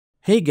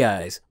Hey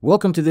guys,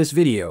 welcome to this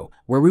video,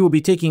 where we will be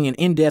taking an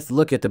in-depth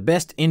look at the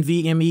best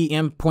NVMe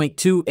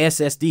M.2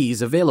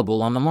 SSDs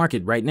available on the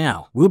market right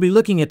now. We'll be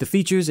looking at the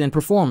features and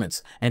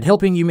performance, and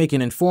helping you make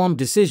an informed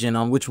decision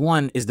on which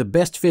one is the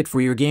best fit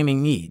for your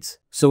gaming needs.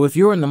 So if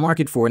you're in the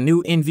market for a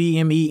new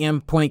NVMe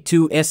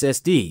M.2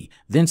 SSD,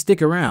 then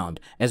stick around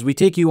as we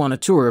take you on a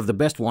tour of the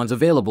best ones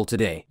available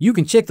today. You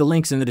can check the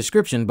links in the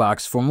description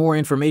box for more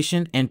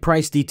information and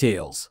price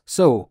details.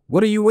 So,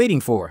 what are you waiting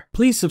for?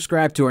 Please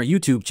subscribe to our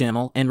YouTube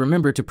channel and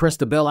remember to press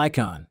the bell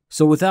icon.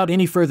 So without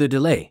any further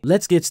delay,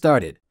 let's get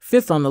started.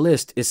 Fifth on the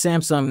list is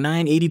Samsung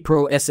 980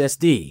 Pro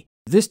SSD.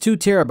 This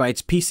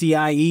 2TB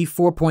PCIe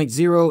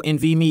 4.0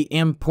 NVMe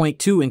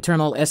M.2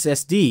 internal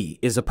SSD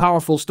is a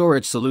powerful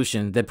storage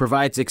solution that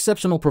provides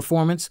exceptional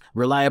performance,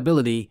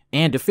 reliability,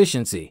 and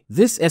efficiency.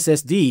 This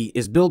SSD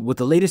is built with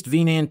the latest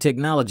VNAND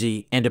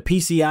technology and a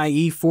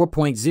PCIe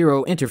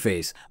 4.0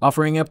 interface,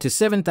 offering up to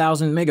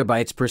 7,000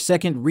 megabytes per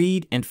second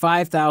read and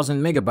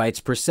 5,000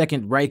 megabytes per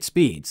second write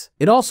speeds.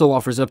 It also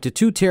offers up to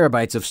 2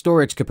 terabytes of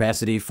storage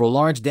capacity for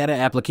large data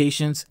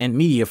applications and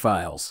media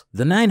files.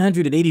 The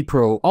 980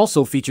 Pro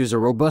also features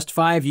a robust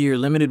 5-year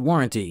limited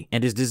warranty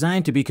and is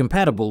designed to be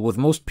compatible with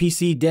most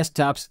PC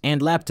desktops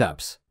and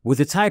laptops. With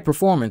its high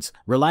performance,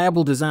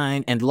 reliable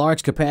design, and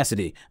large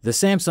capacity, the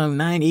Samsung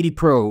 980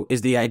 Pro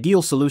is the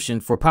ideal solution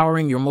for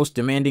powering your most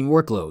demanding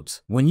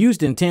workloads. When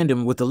used in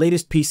tandem with the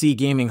latest PC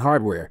gaming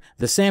hardware,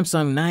 the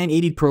Samsung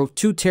 980 Pro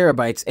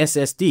 2TB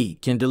SSD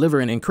can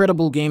deliver an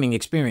incredible gaming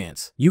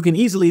experience. You can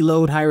easily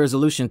load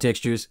high-resolution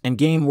textures and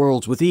game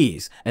worlds with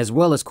ease, as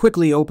well as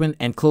quickly open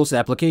and close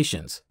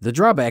applications. The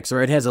drawbacks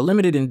are it has a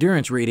limited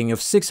endurance rating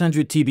of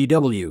 600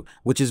 TBW,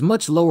 which is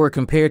much lower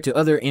compared to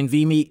other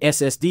NVMe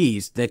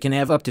SSDs that can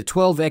have up to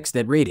 12x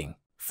that rating.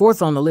 Fourth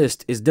on the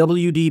list is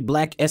WD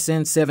Black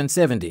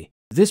SN770.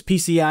 This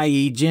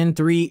PCIe Gen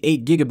 3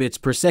 8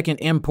 gigabits per second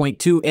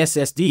M.2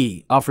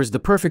 SSD offers the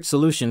perfect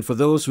solution for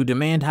those who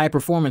demand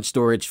high-performance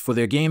storage for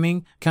their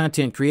gaming,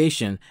 content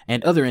creation,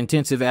 and other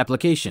intensive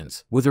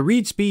applications. With a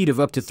read speed of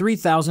up to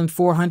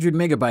 3,400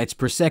 megabytes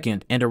per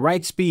second and a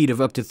write speed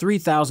of up to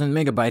 3,000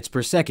 megabytes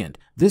per second,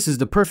 this is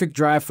the perfect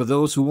drive for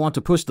those who want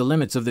to push the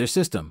limits of their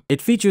system.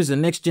 It features a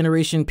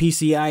next-generation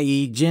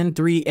PCIe Gen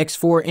 3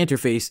 X4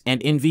 interface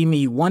and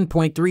NVMe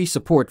 1.3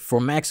 support for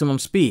maximum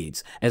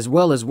speeds, as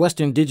well as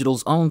Western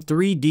Digital's own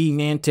 3D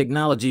NAND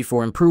technology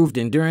for improved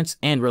endurance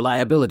and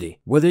reliability.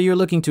 Whether you're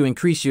looking to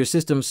increase your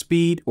system's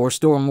speed or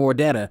store more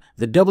data,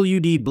 the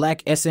WD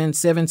Black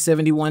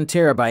SN770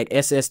 1TB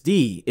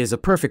SSD is a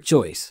perfect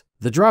choice.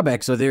 The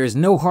drawbacks are there is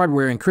no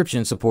hardware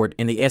encryption support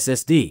in the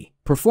SSD.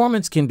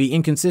 Performance can be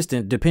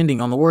inconsistent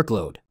depending on the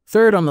workload.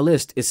 Third on the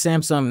list is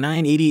Samsung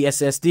 980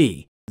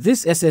 SSD.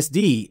 This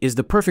SSD is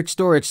the perfect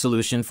storage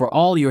solution for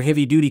all your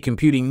heavy-duty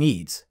computing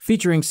needs.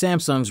 Featuring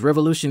Samsung's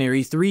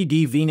revolutionary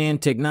 3D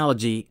VNAND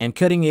technology and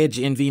cutting-edge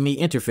NVMe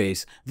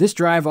interface, this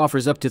drive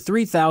offers up to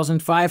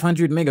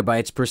 3,500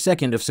 megabytes per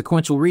second of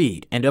sequential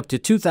read and up to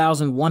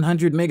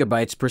 2,100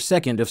 megabytes per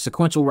second of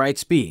sequential write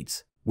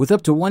speeds. With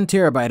up to 1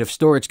 terabyte of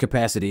storage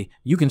capacity,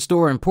 you can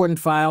store important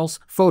files,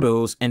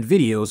 photos, and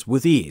videos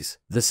with ease.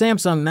 The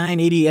Samsung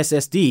 980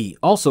 SSD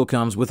also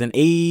comes with an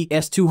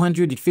AES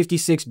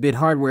 256-bit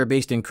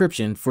hardware-based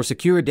encryption for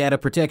secure data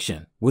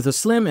protection. With a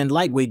slim and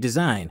lightweight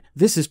design,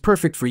 this is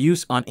perfect for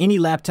use on any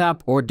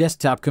laptop or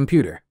desktop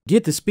computer.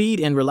 Get the speed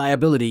and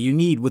reliability you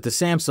need with the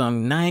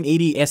Samsung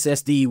 980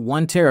 SSD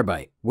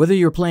 1TB. Whether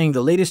you're playing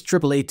the latest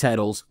AAA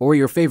titles or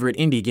your favorite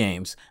indie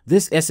games,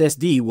 this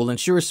SSD will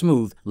ensure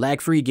smooth,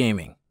 lag-free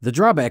gaming. The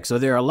drawbacks are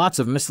there are lots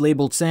of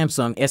mislabeled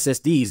Samsung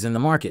SSDs in the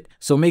market,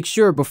 so make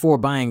sure before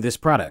buying this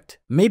product.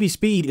 Maybe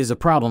speed is a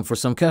problem for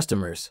some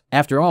customers.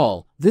 After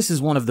all, this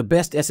is one of the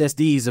best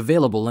SSDs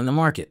available in the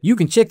market. You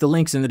can check the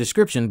links in the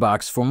description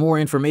box for more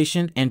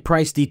information and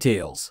price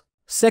details.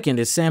 Second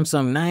is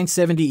Samsung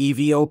 970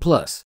 EVO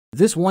Plus.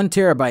 This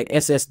 1TB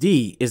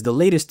SSD is the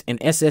latest in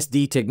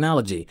SSD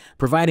technology,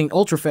 providing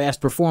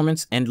ultra-fast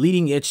performance and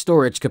leading-edge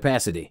storage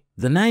capacity.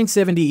 The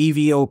 970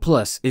 EVO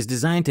Plus is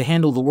designed to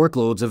handle the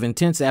workloads of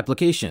intense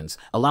applications,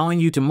 allowing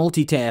you to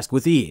multitask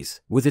with ease.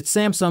 With its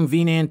Samsung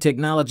VNAND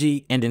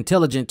technology and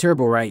intelligent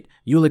TurboWrite,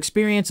 you'll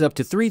experience up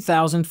to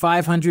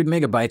 3,500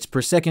 megabytes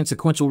per second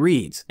sequential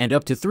reads and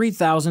up to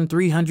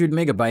 3,300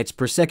 megabytes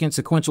per second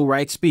sequential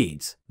write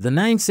speeds. The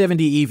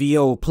 970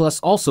 EVO Plus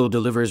also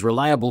delivers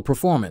reliable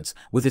performance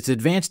with its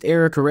advanced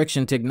error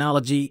correction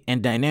technology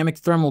and dynamic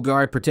thermal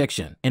guard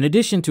protection. In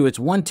addition to its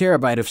 1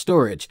 terabyte of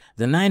storage,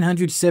 the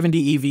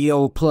 970 EVO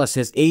Plus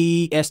has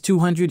AES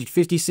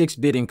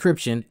 256-bit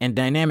encryption and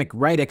dynamic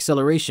write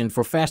acceleration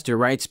for faster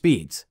write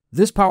speeds.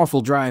 This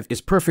powerful drive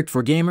is perfect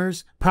for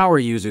gamers, power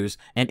users,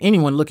 and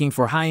anyone looking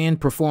for high-end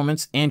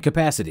performance and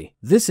capacity.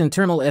 This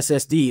internal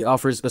SSD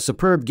offers a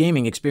superb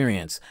gaming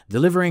experience,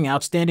 delivering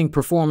outstanding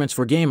performance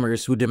for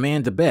gamers who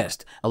demand the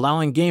best,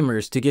 allowing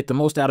gamers to get the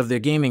most out of their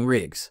gaming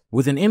rigs.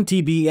 With an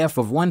MTBF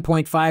of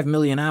 1.5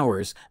 million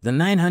hours, the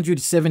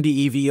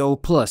 970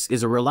 EVO Plus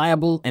is a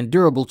reliable and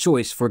durable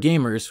choice for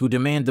gamers who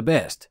demand the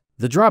best.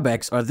 The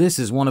drawbacks are this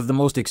is one of the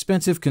most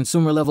expensive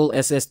consumer-level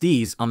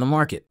SSDs on the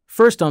market.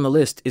 First on the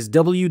list is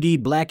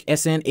WD Black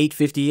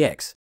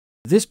SN850X.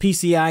 This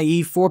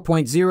PCIe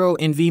 4.0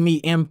 NVMe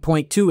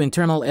M.2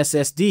 internal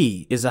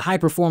SSD is a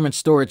high-performance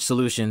storage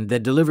solution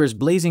that delivers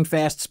blazing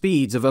fast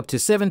speeds of up to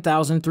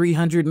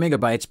 7,300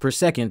 megabytes per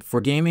second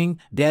for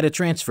gaming, data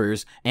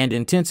transfers, and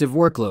intensive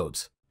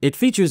workloads. It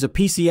features a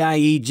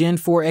PCIe Gen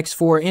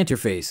 4x4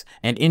 interface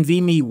and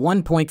NVMe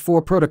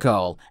 1.4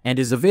 protocol and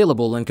is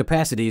available in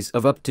capacities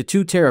of up to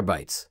 2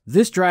 terabytes.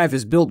 This drive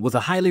is built with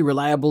a highly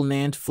reliable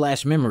NAND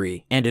flash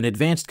memory and an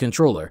advanced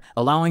controller,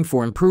 allowing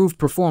for improved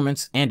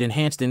performance and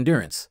enhanced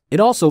endurance. It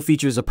also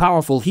features a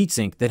powerful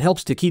heatsink that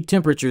helps to keep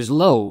temperatures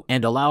low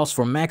and allows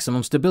for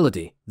maximum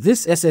stability.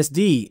 This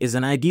SSD is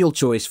an ideal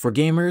choice for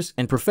gamers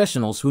and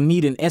professionals who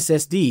need an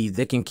SSD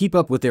that can keep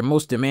up with their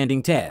most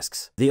demanding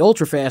tasks. The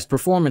ultra-fast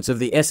performance of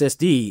the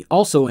SSD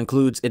also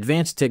includes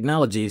advanced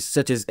technologies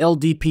such as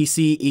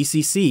LDPC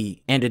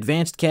ECC and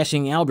advanced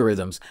caching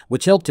algorithms,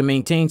 which help to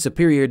maintain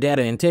superior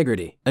data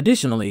integrity.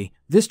 Additionally,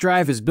 this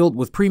drive is built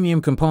with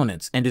premium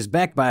components and is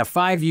backed by a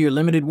 5-year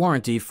limited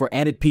warranty for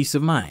added peace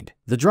of mind.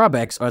 The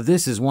drawbacks are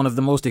this is one of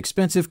the most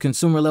expensive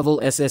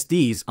consumer-level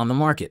SSDs on the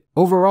market.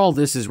 Overall,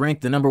 this is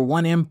ranked the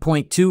 #1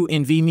 M.2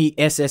 NVMe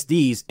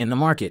SSDs in the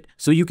market,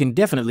 so you can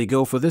definitely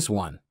go for this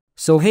one.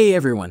 So hey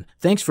everyone,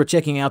 thanks for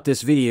checking out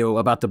this video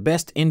about the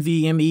best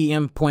NVMe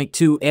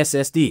M.2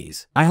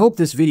 SSDs. I hope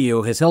this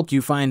video has helped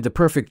you find the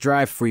perfect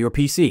drive for your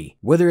PC.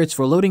 Whether it's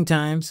for loading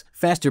times,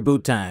 faster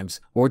boot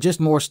times, or just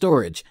more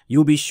storage,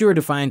 you'll be sure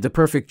to find the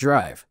perfect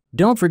drive.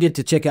 Don't forget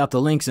to check out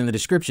the links in the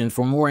description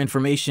for more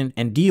information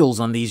and deals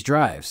on these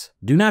drives.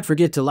 Do not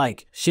forget to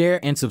like, share,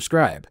 and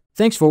subscribe.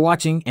 Thanks for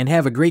watching and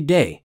have a great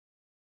day.